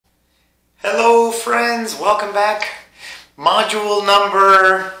Hello friends, welcome back. Module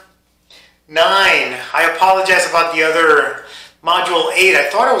number 9. I apologize about the other module 8. I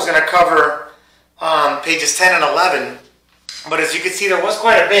thought I was going to cover pages 10 and 11, but as you can see there was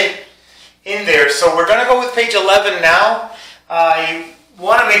quite a bit in there. So we're going to go with page 11 now. You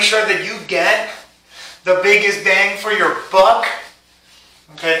want to make sure that you get the biggest bang for your buck.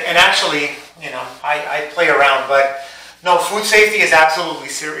 Okay, and actually, you know, I play around, but no, food safety is absolutely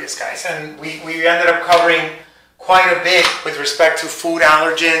serious, guys. And we ended up covering quite a bit with respect to food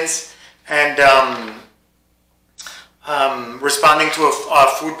allergens and responding to a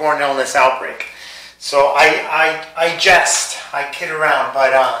foodborne illness outbreak. So I jest, I kid around,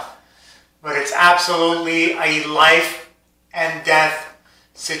 but it's absolutely a life and death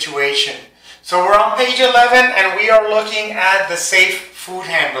situation. So we're on page 11 and we are looking at the safe food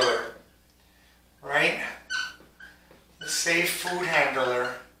handler, right? The safe food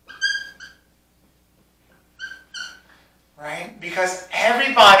handler, right? Because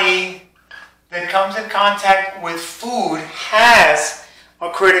everybody that comes in contact with food has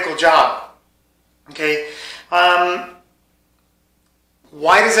a critical job, okay?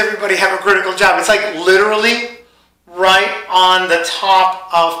 Why does everybody have a critical job? It's like literally right on the top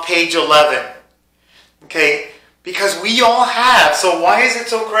of page 11, okay? Because we all have, so why is it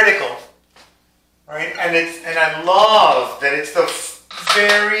so critical? Right? And I love that it's the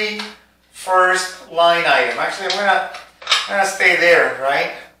very first line item. Actually, I'm gonna stay there,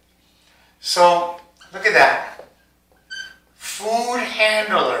 right? So look at that. Food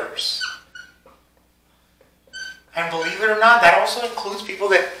handlers. And believe it or not, that also includes people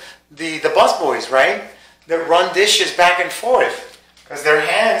that the busboys, right? That run dishes back and forth because their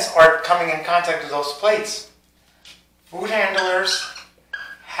hands are coming in contact with those plates. Food handlers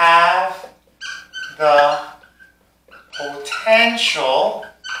have the potential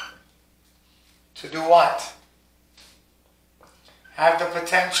to do what? Have the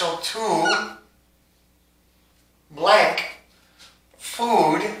potential to blank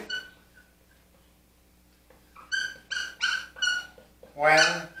food when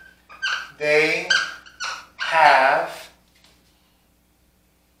they have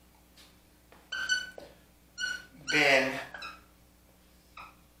been.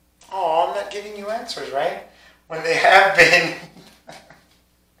 Oh, I'm not giving you answers, right? When they have been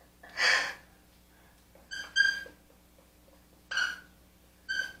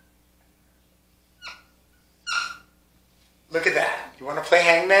look at that. You want to play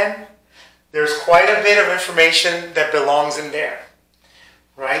hangman? There's quite a bit of information that belongs in there,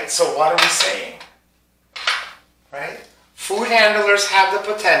 right? So what are we saying? Right? Food handlers have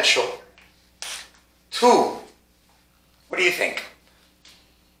the potential to, what do you think?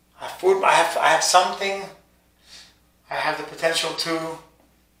 I have something, I have the potential to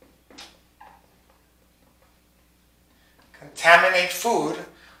contaminate food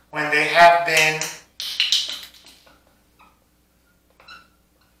when they have been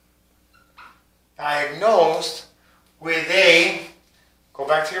diagnosed with a, go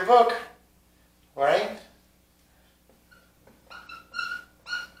back to your book, right?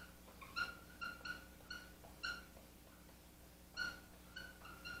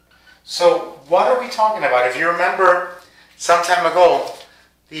 So what are we talking about? If you remember some time ago,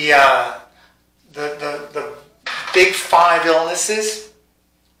 the big 5 illnesses,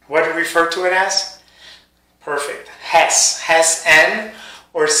 what do we refer to it as? Perfect. HES-N,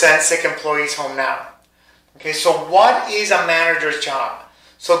 or send sick employees home now. Okay, so what is a manager's job?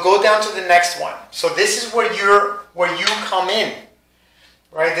 So go down to the next one. So this is where you come in,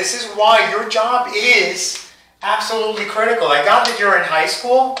 right? This is why your job is absolutely critical. I got that you're in high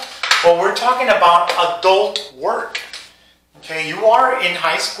school, but we're talking about adult work. Okay, you are in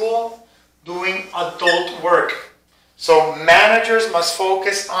high school doing adult work. So managers must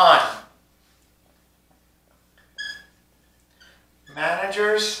focus on.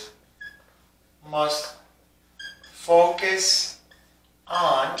 Managers must focus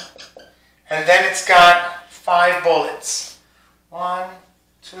on, and then it's got 5 bullets. 1,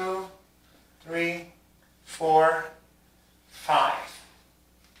 2, 3, 4, 5.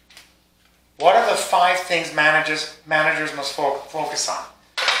 What are the 5 things managers must focus on?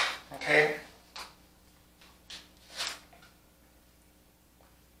 Okay.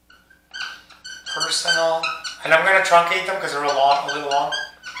 Personal, and I'm going to truncate them because they're a little long.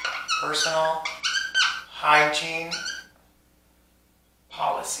 Personal hygiene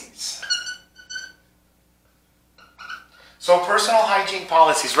policies. So personal hygiene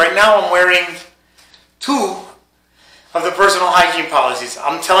policies. Right now I'm wearing 2 of the personal hygiene policies.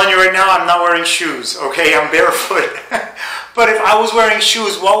 I'm telling you right now, I'm not wearing shoes, okay? I'm barefoot. But if I was wearing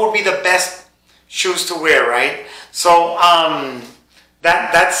shoes, what would be the best shoes to wear, right? So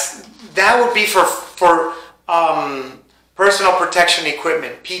that would be for personal protection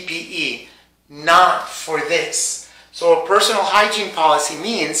equipment, PPE, not for this. So a personal hygiene policy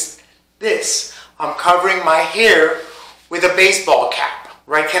means this. I'm covering my hair with a baseball cap,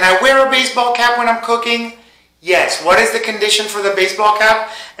 right? Can I wear a baseball cap when I'm cooking? Yes. What is the condition for the baseball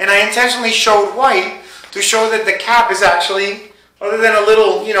cap? And I intentionally showed white to show that the cap is actually, other than a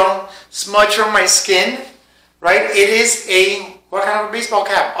little, smudge from my skin, right? It is what kind of a baseball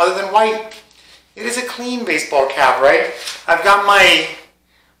cap other than white? It is a clean baseball cap, right? I've got my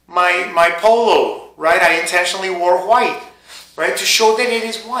polo, right? I intentionally wore white, right? To show that it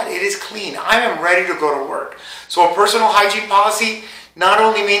is what? It is clean. I am ready to go to work. So a personal hygiene policy not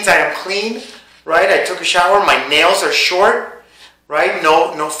only means I am clean, right? I took a shower, my nails are short, right?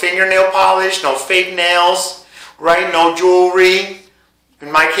 No fingernail polish, no fake nails, right? No jewelry.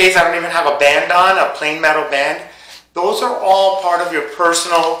 In my case, I don't even have a band on, a plain metal band. Those are all part of your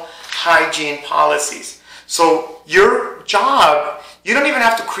personal hygiene policies. So your job, you don't even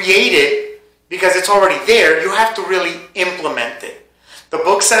have to create it because it's already there. You have to really implement it. The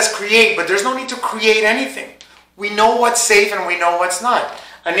book says create, but there's no need to create anything. We know what's safe and we know what's not.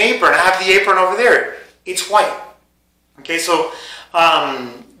 An apron, I have the apron over there. It's white. Okay, so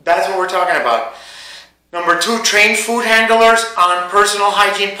that's what we're talking about. Number 2, train food handlers on personal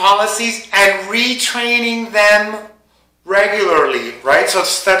hygiene policies and retraining them regularly, right? So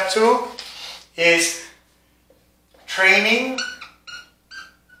step 2 is training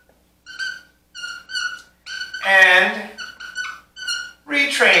and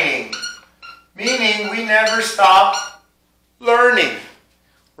retraining, meaning we never stop learning,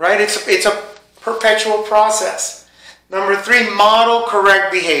 right? It's a perpetual process. Number 3, model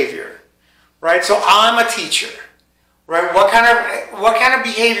correct behavior, right? So I'm a teacher, right? What kind of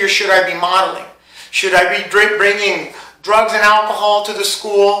behavior should I be modeling? Should I be bringing drugs and alcohol to the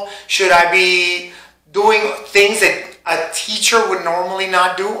school? Should I be doing things that a teacher would normally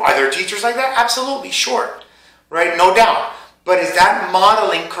not do? Are there teachers like that? Absolutely, sure, right? No doubt. But is that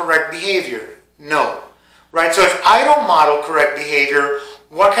modeling correct behavior? No, right? So if I don't model correct behavior,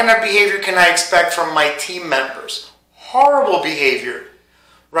 what kind of behavior can I expect from my team members? Horrible behavior,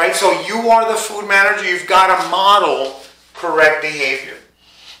 right? So you are the food manager. You've got to model correct behavior,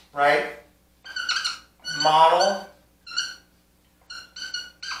 right? Model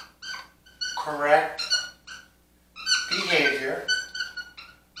correct behavior,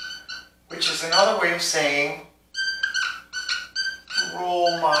 which is another way of saying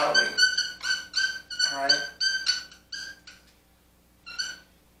role modeling, right?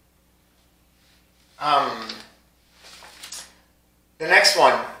 The next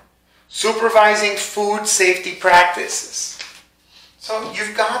one, supervising food safety practices. So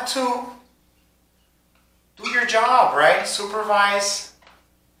you've got to do your job, right? Supervise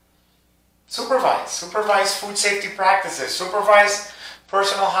food safety practices, supervise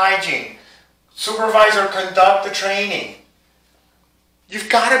personal hygiene, supervise or conduct the training. You've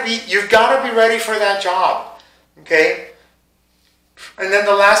got to be ready for that job, okay? And then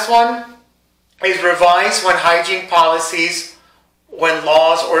the last one is revise when hygiene policies, when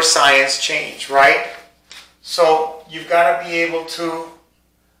laws or science change, right? So you've got to be able to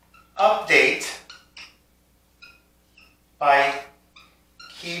update by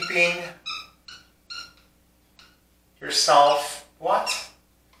keeping yourself what?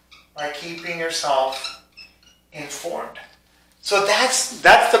 By keeping yourself informed. So that's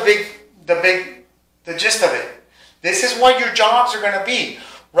the gist of it. This is what your jobs are going to be.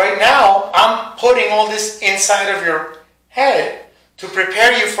 Right now, I'm putting all this inside of your head to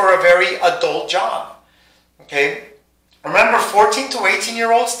prepare you for a very adult job. Okay? Remember, 14 to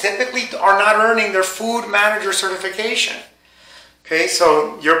 18-year-olds typically are not earning their food manager certification. Okay,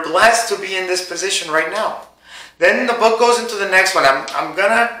 so you're blessed to be in this position right now. Then the book goes into the next one. I'm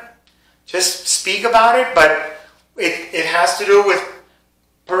going to just speak about it, but it has to do with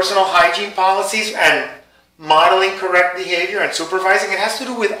personal hygiene policies and modeling correct behavior and supervising. It has to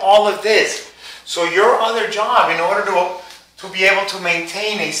do with all of this. So your other job, in order to be able to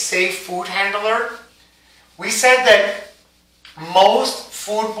maintain a safe food handler, we said that most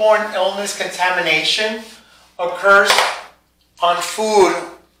foodborne illness contamination occurs on food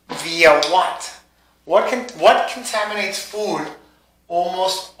via what? What contaminates food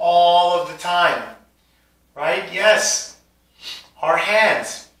almost all of the time? Right? Yes. Our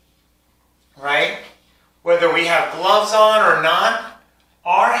hands. Right? Whether we have gloves on or not,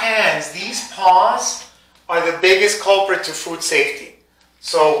 our hands, these paws, are the biggest culprit to food safety.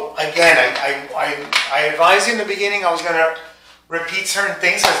 So again, I advised you in the beginning I was going to repeat certain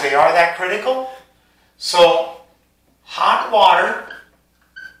things as they are that critical. So hot water,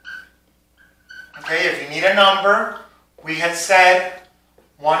 okay, if you need a number, we had said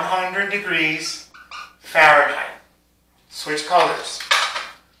 100 degrees Fahrenheit. Switch colors,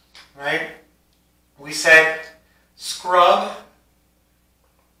 right? We said scrub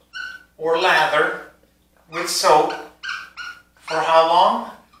or lather with soap for how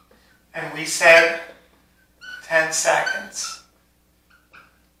long? And we said 10 seconds.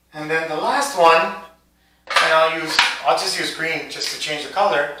 And then the last one, and I'll just use green just to change the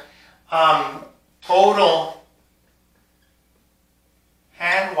color. Total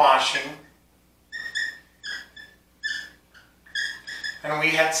hand washing, and we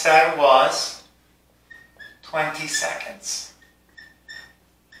had said was 20 seconds.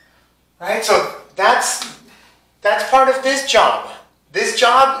 Right? So that's part of this job. This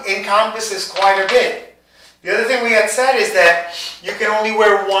job encompasses quite a bit. The other thing we had said is that you can only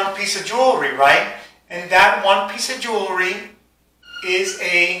wear one piece of jewelry, right? And that one piece of jewelry is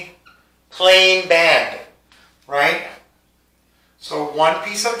a plain band, right? So one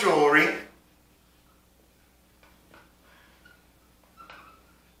piece of jewelry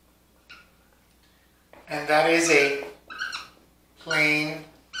and that is a plain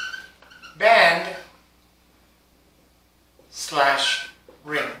band /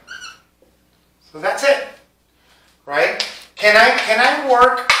 ring. So that's it, right? Can I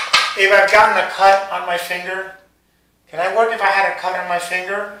work if I've gotten a cut on my finger? Can I work if I had a cut on my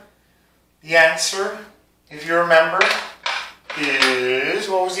finger? The answer, if you remember, is,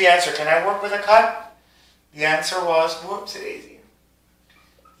 what was the answer? Can I work with a cut? The answer was, whoopsie-daisy.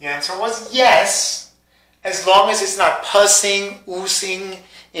 The answer was yes, as long as it's not pussing, oozing,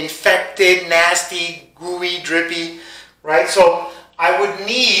 infected, nasty, gooey, drippy, right? So I would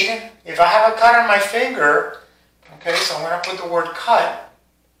need, if I have a cut on my finger, okay, so I'm going to put the word cut,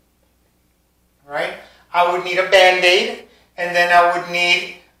 right? I would need a Band-Aid, and then I would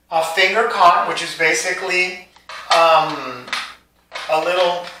need a finger cot, which is basically a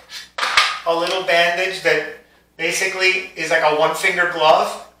little bandage that basically is like a one-finger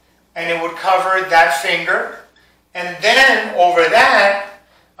glove, and it would cover that finger. And then over that,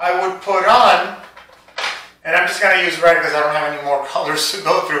 I would put on, and I'm just going to use red because I don't have any more colors to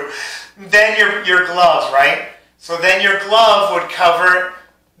go through, then your gloves, right? So then your glove would cover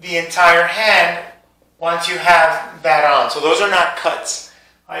the entire hand once you have that on. So those are not cuts.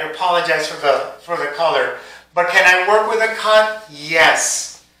 I apologize for the color. But can I work with a cut?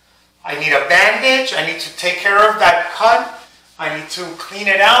 Yes. I need a bandage. I need to take care of that cut. I need to clean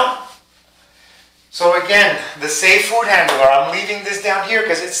it out. So again, the safe food handler. I'm leaving this down here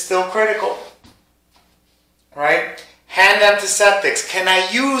because it's still critical. Right? Hand antiseptics. Can I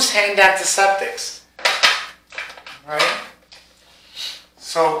use hand antiseptics? Right?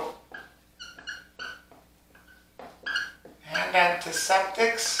 So hand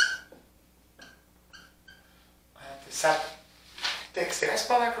antiseptics. Antiseptics. Did I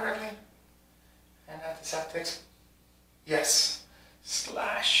spell that correctly? Hand antiseptics. Yes. /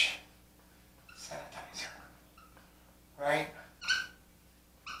 sanitizer. Right?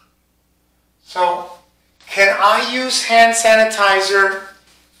 So, can I use hand sanitizer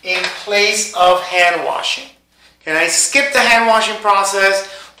in place of hand washing? Can I skip the hand washing process?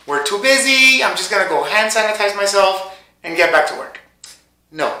 We're too busy. I'm just going to go hand sanitize myself and get back to work.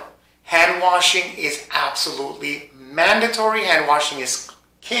 No. Hand washing is absolutely mandatory. Hand washing is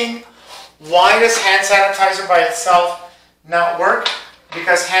king. Why does hand sanitizer by itself not work?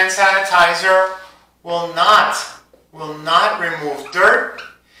 Because hand sanitizer will not remove dirt.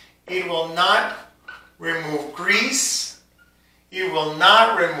 It will not remove grease. It will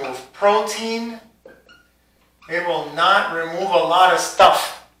not remove protein. It will not remove a lot of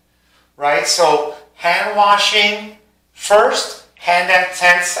stuff, right? So hand washing first, hand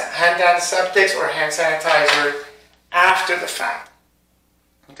antiseptics or hand sanitizer after the fact,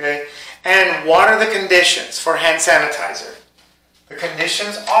 okay? And what are the conditions for hand sanitizer? The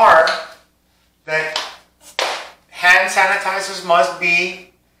conditions are that hand sanitizers must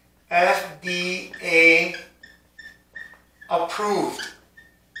be FDA approved.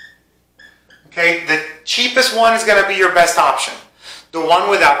 Okay, the cheapest one is going to be your best option. The one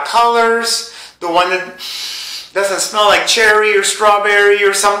without colors, the one that doesn't smell like cherry or strawberry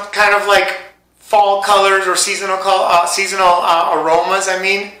or some kind of like fall colors or seasonal aromas, I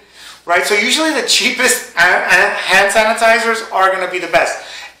mean. Right, so usually the cheapest hand sanitizers are going to be the best.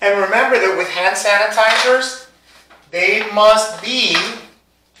 And remember that with hand sanitizers, they must be,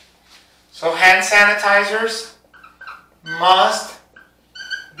 so hand sanitizers must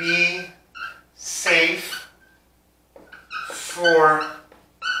be safe for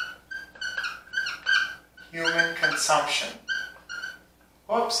human consumption.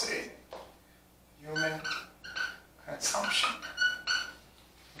 Whoopsie. Human consumption.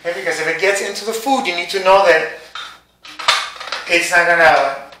 Okay, because if it gets into the food, you need to know that it's not going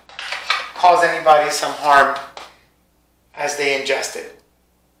to cause anybody some harm as they ingest it.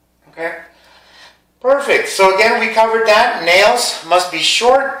 Okay? Perfect. So again, we covered that. Nails must be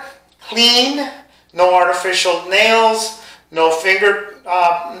short, clean, no artificial nails, no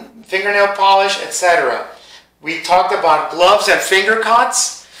fingernail polish, etc. We talked about gloves and finger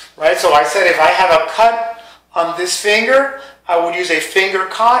cots, right? So I said if I have a cut on this finger, I would use a finger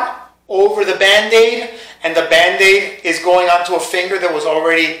cot over the Band-Aid, and the Band-Aid is going onto a finger that was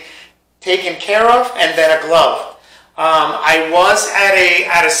already taken care of, and then a glove. I was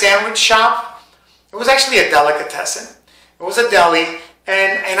at a sandwich shop. It was actually a delicatessen. It was a deli,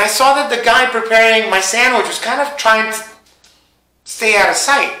 and I saw that the guy preparing my sandwich was kind of trying to stay out of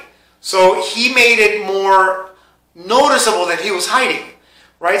sight. So he made it more noticeable that he was hiding,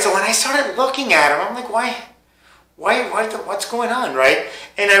 right? So when I started looking at him, I'm like, what's going on, right?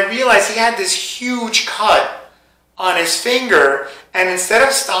 And I realized he had this huge cut on his finger, and instead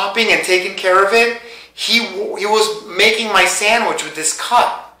of stopping and taking care of it, he was making my sandwich with this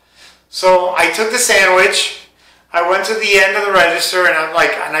cut. So I took the sandwich, I went to the end of the register, and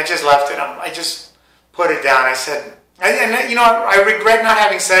I just left it. I just put it down. I said, I regret not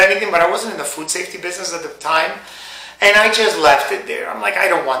having said anything, but I wasn't in the food safety business at the time, and I just left it there. I'm like, I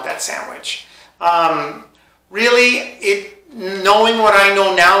don't want that sandwich. Really, knowing what I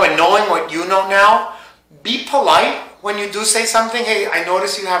know now and knowing what you know now, be polite when you do say something. Hey, I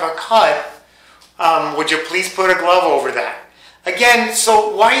notice you have a cut. Would you please put a glove over that? Again,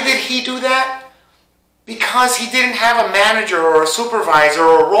 so why did he do that? Because he didn't have a manager or a supervisor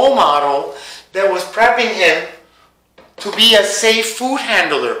or a role model that was prepping him to be a safe food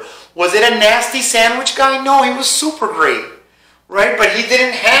handler. Was it a nasty sandwich guy? No, he was super great, right? But he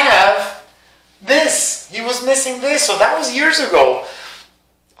didn't have this. He was missing this. So that was years ago.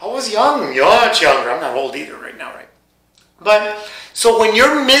 I was young, much younger. I'm not old either right now, right? But so when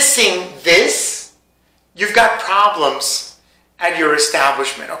you're missing this, you've got problems at your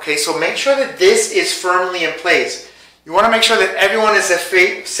establishment, okay? So make sure that this is firmly in place. You want to make sure that everyone is a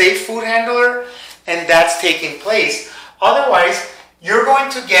safe food handler, and that's taking place. Otherwise, you're going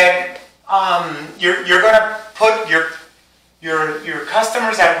to get, you're going to put your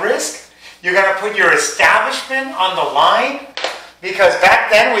customers at risk. You're going to put your establishment on the line, because back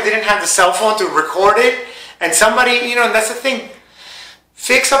then we didn't have the cell phone to record it, and somebody, and that's the thing,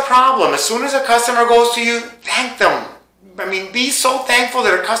 fix a problem. As soon as a customer goes to you, thank them. I mean, be so thankful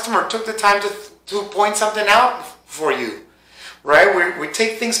that a customer took the time to point something out for you, right? We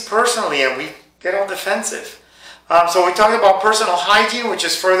take things personally and we get all defensive. So we talked about personal hygiene, which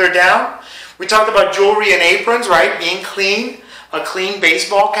is further down. We talked about jewelry and aprons, right? Being clean. A clean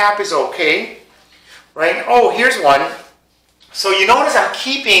baseball cap is okay, right? Oh, here's one. So you notice I'm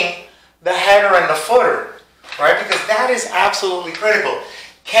keeping the header and the footer, right? Because that is absolutely critical.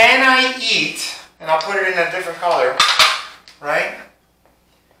 Can I eat, and I'll put it in a different color, right?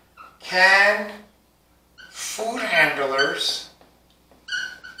 Can food handlers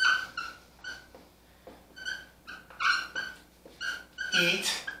eat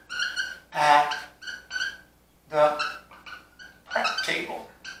at the prep table?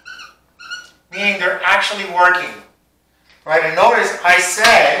 Meaning they're actually working, right? And notice I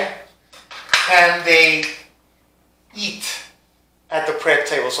said, can they eat at the prep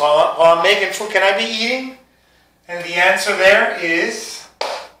table? So while I'm making food, can I be eating? And the answer there is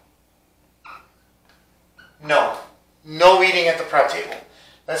no. No eating at the prep table.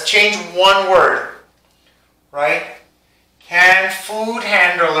 Let's change one word, right? Can food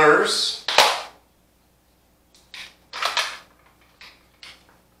handlers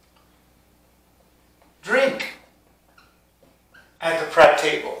drink at the prep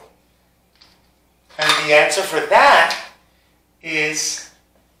table? And the answer for that is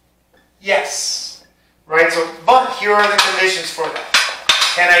yes. Right, so, but here are the conditions for that.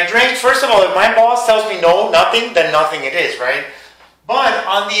 Can I drink? First of all, if my boss tells me no, nothing, then nothing it is, right? But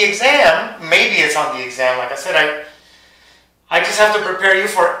on the exam, maybe it's on the exam, like I said, I just have to prepare you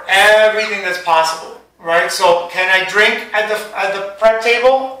for everything that's possible, right? So can I drink at the prep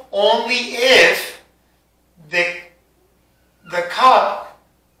table? Only if the cup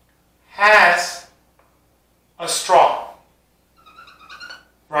has a straw,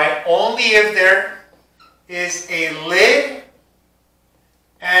 right? Only if there is a lid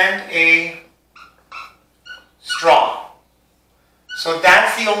and a straw. So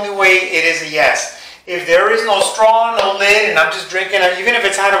that's the only way it is a yes. If there is no straw, no lid, and I'm just drinking it, even if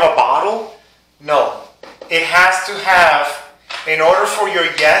it's out of a bottle, no. It has to have, in order for your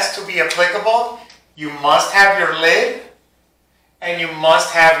yes to be applicable, you must have your lid and you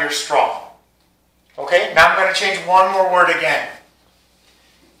must have your straw. Okay, now I'm going to change one more word again.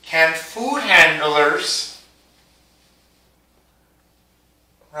 Can food handlers,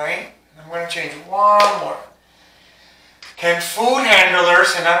 right? I'm going to change one more. Can food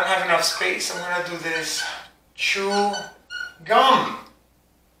handlers, and I don't have enough space, I'm going to do this, chew gum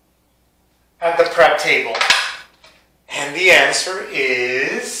at the prep table? And the answer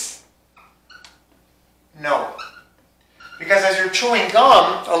is no. Because as you're chewing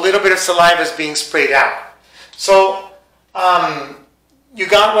gum, a little bit of saliva is being sprayed out. So, you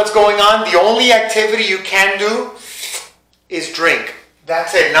got what's going on. The only activity you can do is drink.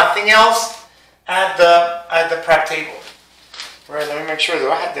 That's it. Nothing else at the prep table. All right, let me make sure.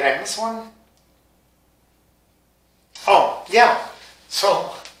 Did I miss one? Oh, yeah.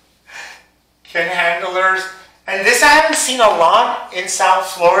 So, can handlers, and this I haven't seen a lot in South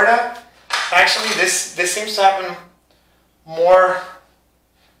Florida. Actually, this seems to happen more,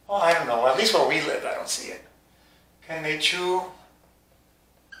 well, I don't know, at least where we live, I don't see it. Can they chew?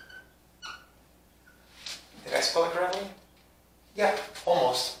 Did I spell it correctly? Yeah,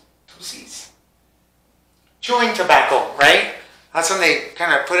 almost. 2 C's. Chewing tobacco, right? That's when they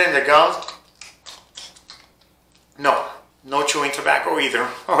kind of put in their gums. No chewing tobacco either,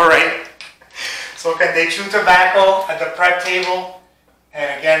 all right? So can they chew tobacco at the prep table?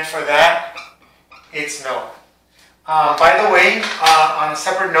 And again, for that, it's no. By the way, on a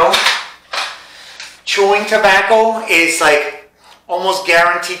separate note, chewing tobacco is like almost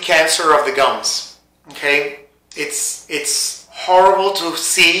guaranteed cancer of the gums. Okay, it's horrible to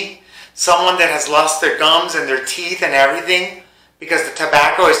see someone that has lost their gums and their teeth and everything because the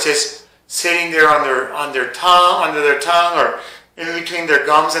tobacco is just sitting there on their tongue, under their tongue, or in between their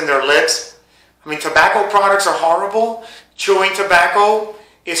gums and their lips. I mean, tobacco products are horrible. Chewing tobacco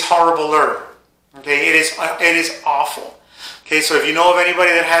is horribler. Okay, it is awful. Okay, so if you know of anybody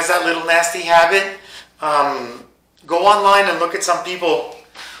that has that little nasty habit, go online and look at some people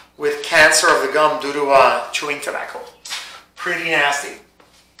with cancer of the gum due to chewing tobacco. Pretty nasty.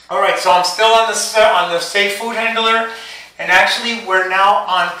 All right, so I'm still on the safe food handler, and actually we're now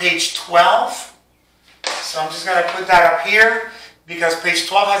on page 12. So I'm just going to put that up here because page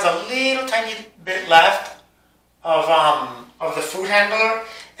 12 has a little tiny bit left of the food handler.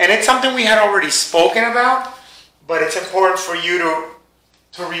 And it's something we had already spoken about, but it's important for you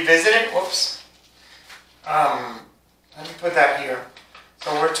to revisit it. Whoops. Let me put that here.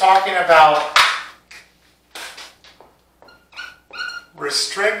 So we're talking about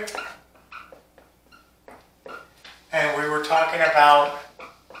restrict, and we were talking about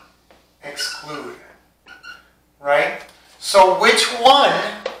exclude, right? So which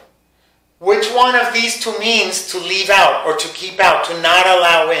one of these two means to leave out or to keep out, to not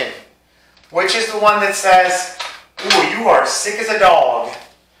allow in? Which is the one that says, ooh, you are sick as a dog,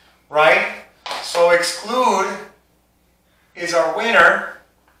 right? So exclude is our winner,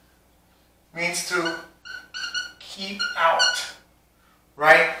 means to keep out,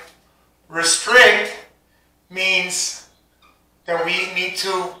 right? Restrict means that we need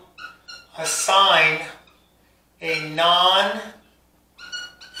to assign a non-food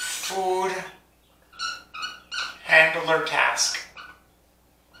handler task,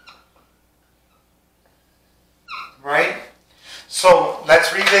 right? So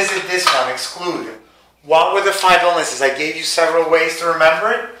let's revisit this one, exclude. What were the 5 illnesses? I gave you several ways to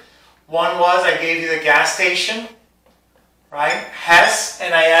remember it. One was I gave you the gas station, right? Hess,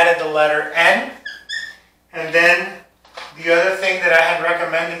 and I added the letter N. And then the other thing that I had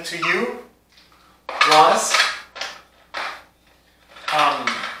recommended to you was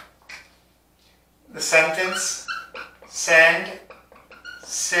the sentence, send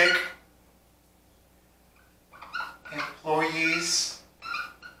sick employees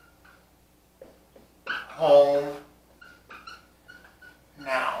home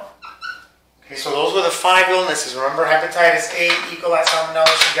now. Okay, so those were the 5 illnesses. Remember, hepatitis A, E. coli, salmonella,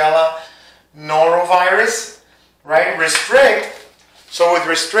 shigella, norovirus, right? Restrict. So with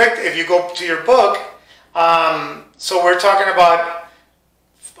restrict, if you go to your book, so we're talking about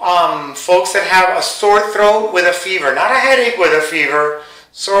folks that have a sore throat with a fever, not a headache with a fever,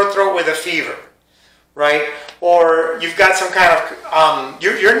 sore throat with a fever, right? Or you've got some kind of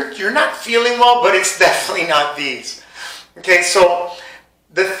you're not feeling well, but it's definitely not these. Okay, so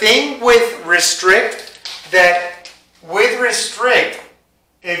the thing with restrict,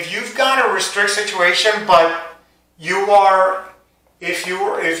 if you've got a restrict situation, but you are if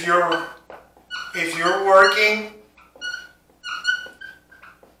you're working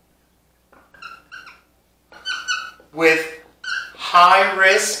with high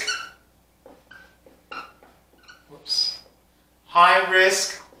risk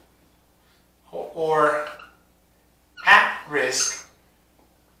or at risk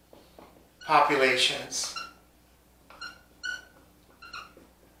populations,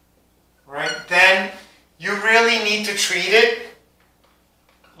 right, then you really need to treat it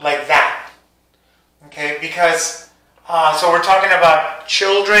like that, okay? Because, so we're talking about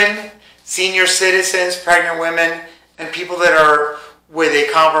children, senior citizens, pregnant women, and people that are with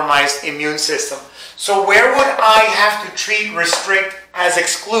a compromised immune system. So where would I have to treat restrict as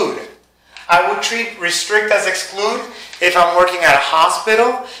exclude? I would treat restrict as exclude if I'm working at a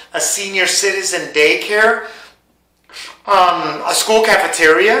hospital, a senior citizen daycare, a school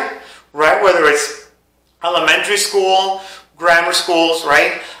cafeteria, right? Whether it's elementary school, grammar schools,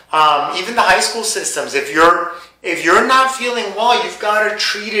 right? Even the high school systems. If you're not feeling well, you've got to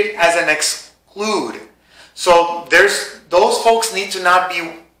treat it as an exclude. So those folks need to not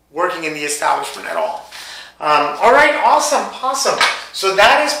be working in the establishment at all. All right, awesome. So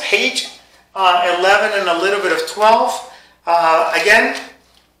that is page 11 and a little bit of 12. Again,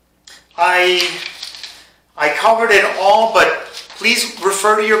 I covered it all, but please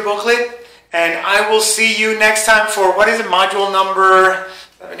refer to your booklet, and I will see you next time for, what is it, module number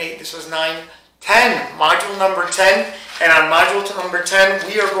 7, 8, this was 9, 10, module number 10. And on module number 10,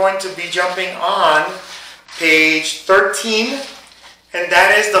 we are going to be jumping on page 13, and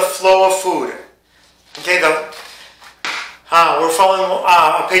that is the flow of food. Okay, we're following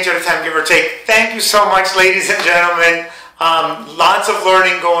a page at a time, give or take. Thank you so much, ladies and gentlemen. Lots of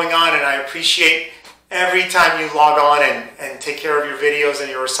learning going on, and I appreciate every time you log on and take care of your videos and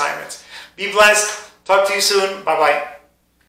your assignments. Be blessed. Talk to you soon. Bye-bye.